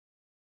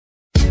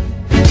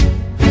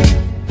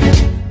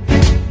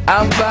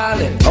I'm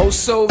violent, oh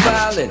so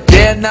violent.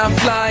 They're not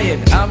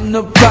flying, I'm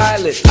the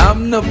pilot,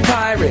 I'm the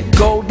pirate,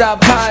 gold eye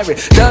pirate.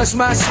 Does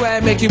my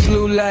swag make you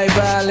blue like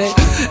violet?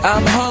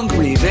 I'm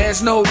hungry,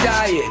 there's no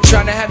diet.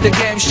 Trying to have the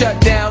game shut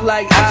down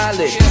like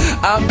eyelid.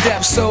 I'm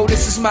deaf, so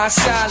this is my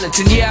silence.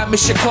 And yeah, I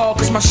miss your call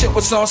cause my shit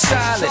was on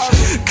silent.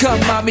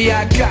 Come mommy,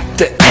 I got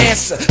the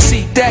answer.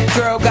 See, that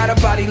girl got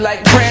a body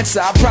like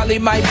Prancer. I probably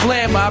might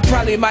blame her, I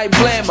probably might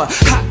blame her.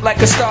 Hot like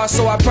a star,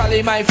 so I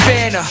probably might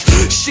fan her.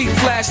 She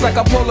flashed like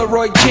a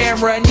Polaroid camera.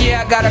 And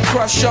yeah, I got a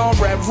crush on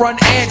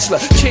Reverend Angela.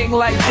 King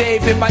like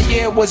David, my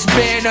year was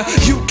banner.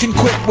 You can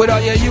quit with all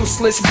your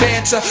useless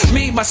banter.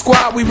 Me, my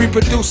squad, we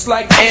reproduce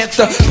like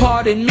Anther.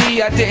 Pardon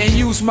me, I didn't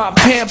use my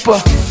pamper.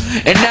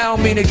 And I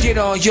don't mean to get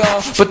on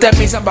y'all, but that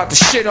means I'm about to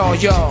shit on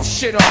y'all.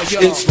 Shit on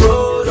y'all. It's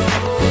Roto,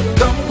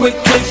 come quick,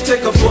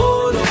 take a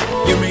photo.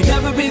 You may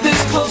never be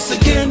this close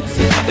again.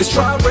 It's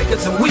trial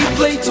records and we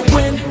play to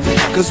win.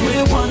 Cause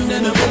we're 1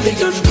 in a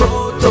million.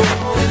 Roto,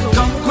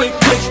 come quick,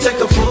 take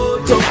a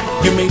photo.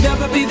 You may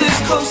never be this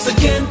close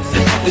again.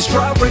 It's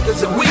trial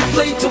records and we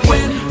play to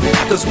win.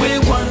 Cause we're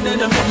 1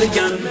 in a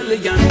million.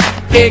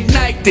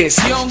 Ignite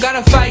this, you don't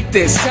gotta fight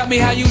this. Tell me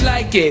how you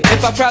like it.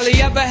 If I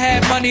probably ever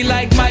had money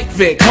like Mike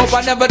Vick. Hope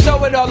I never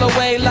throw it all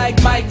away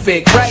like Mike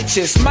Vick.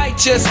 Righteous might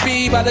just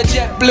be by the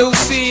jet blue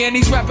sea. And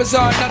these rappers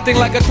are nothing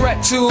like a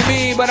threat to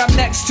me. But I'm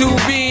next to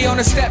be on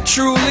a step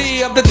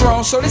truly of the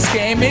throne. So this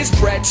game is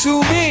bread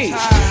to me.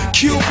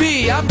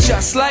 QB, I'm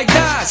just like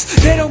Nas.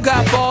 They don't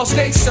got balls,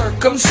 they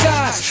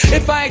circumcised.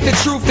 If I ain't the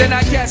truth, then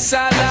I guess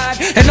I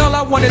lied. And all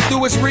I wanna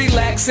do is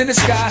relax in the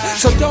sky.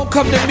 So don't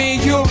come to me,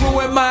 you'll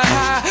ruin my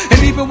high.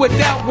 And even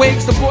without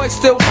wings, the boys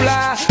still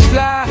fly.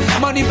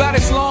 Money about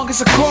as long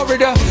as a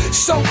corridor.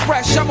 So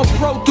fresh, I'm a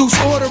produce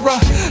orderer.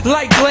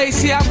 Like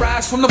glaze, I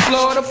rise from the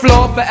floor to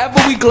floor. Forever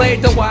we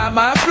glade, then why am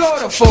I in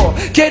Florida for?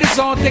 Gators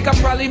on, think I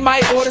probably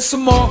might order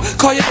some more.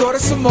 Call your daughter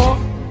some more.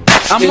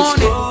 I'm it's on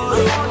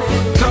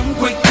it. Come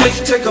quick,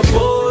 take a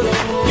photo.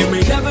 You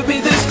may never be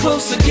this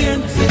close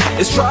again.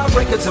 It's trial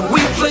records and we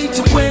play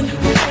to win.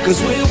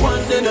 Cause we're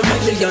 1 in a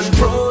million.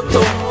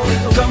 Roto,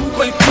 come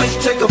quick,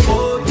 take a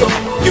photo.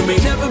 You may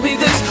never be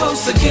this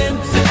close again.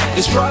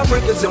 It's trial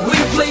records and we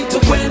play to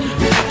win.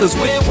 Cause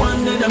we're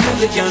 1 in a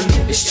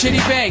million. It's chitty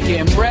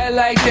banging, bread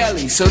like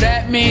deli. So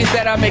that means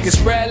that I make it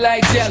spread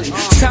like jelly.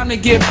 It's time to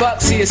get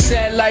bucksy, it's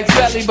said like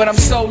belly. But I'm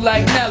so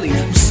like Nelly,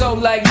 I'm so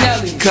like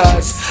Nelly.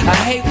 Cause I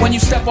hate when you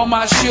step on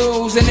my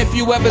shoes. And if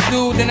you ever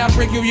do, then I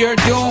bring you your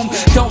doom.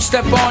 Don't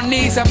step on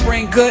knees, I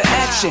bring good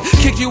action.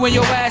 Kick you in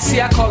your ass,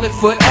 see I call it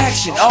foot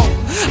action. Oh,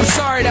 I'm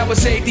sorry that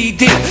was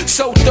ADD.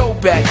 So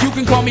throwback, you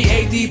can call me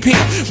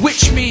ADP.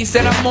 Which means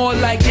that I'm more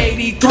like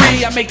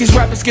 83. I make these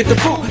rappers get the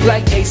boot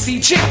like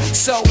ACG.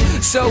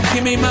 So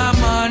give me my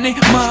money.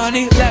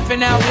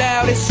 Laughing out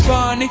loud, it's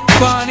funny.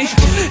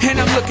 And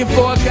I'm looking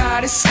for a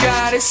goddess.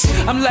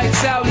 I'm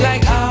lights out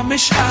like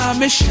Amish.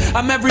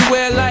 I'm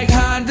everywhere like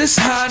Honda.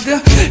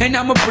 And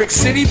I'm a brick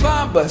city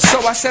bomber. So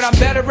I said I'm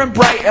better and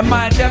bright, and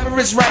my endeavor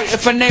is right.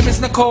 If her name is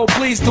Nicole,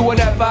 please do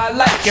whatever I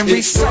like and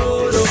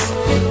recite this.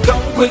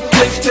 Come quick,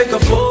 take a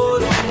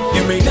photo.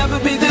 You may never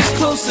be this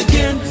close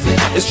again.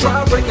 It's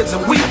trial records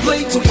and we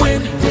play to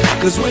win.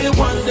 Cause we're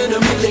 1 in a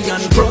million.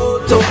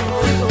 Roto,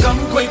 come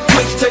quick,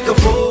 take a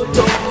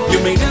photo. You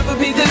may never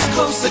be this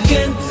close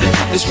again.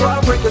 It's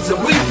trial records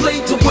and we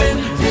play to win.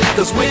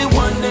 Cause we're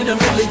 1 in a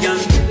million.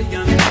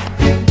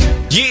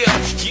 Yeah.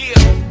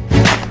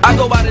 I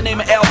go by the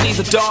name of LD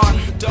the Dawn.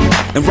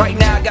 And right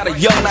now I got a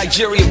young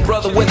Nigerian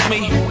brother with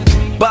me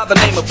by the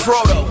name of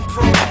Proto.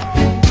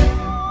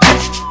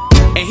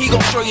 And he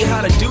gon' show you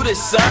how to do this,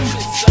 son.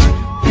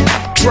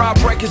 Drop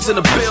records in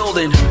the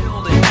building.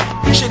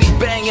 Chitty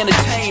Bang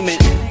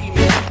Entertainment.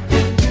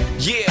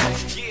 Yeah.